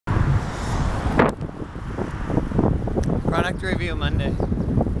Product review Monday.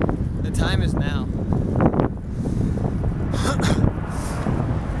 The time is now.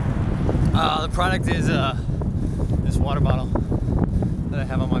 The product is this water bottle that I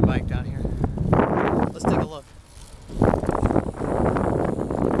have on my bike down here. Let's take a look.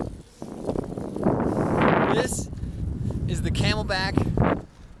 This is the Camelbak. Good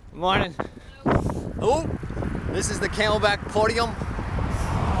morning. Oh, this is the Camelbak Podium,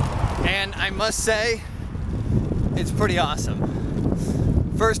 and I must say, it's pretty awesome.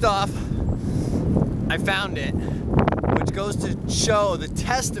 First off, I found it, which goes to show the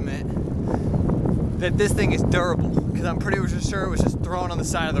testament that this thing is durable, because I'm pretty sure it was just thrown on the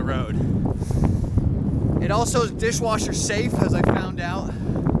side of the road. It also is dishwasher safe, as I found out.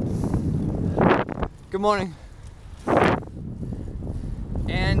 Good morning.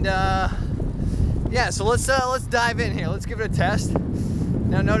 And yeah, so let's dive in here. Let's give it a test.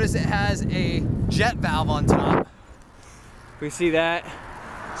 Now notice it has a jet valve on top. We see that.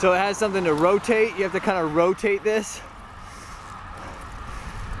 So it has something to rotate. You have to kind of rotate this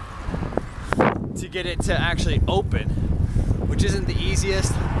to get it to actually open, which isn't the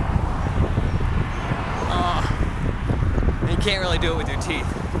easiest. And you can't really do it with your teeth.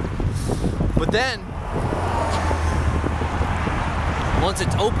 But then, once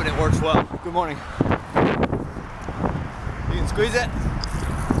it's open, it works well. Good morning. You can squeeze it.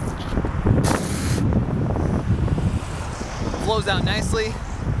 Flows out nicely.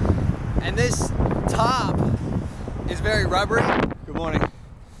 And this top is very rubbery. Good morning.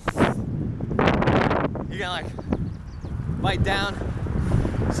 You can like bite down.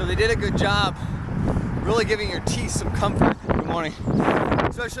 So they did a good job really giving your teeth some comfort. Good morning.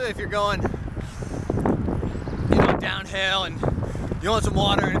 Especially if you're going, you know, downhill and you want some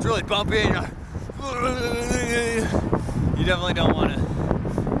water and it's really bumpy and you definitely don't want to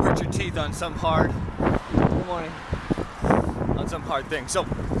hurt your teeth on some hard, good morning, on some hard thing. So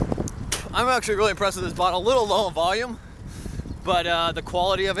I'm actually really impressed with this bottle. A little low in volume, but the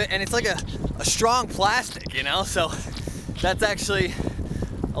quality of it, and it's like a strong plastic, you know, so that's actually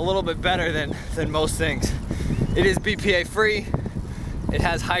a little bit better than most things. It is BPA free. It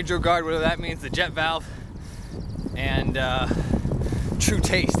has HydroGuard, whatever that means, the jet valve, and true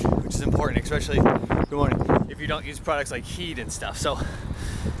taste, which is important, especially, good morning, if you don't use products like heat and stuff. So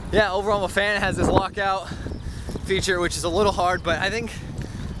yeah, overall I'm a fan. It has this lockout feature, which is a little hard, but I think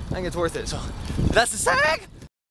it's worth it. So that's the sag.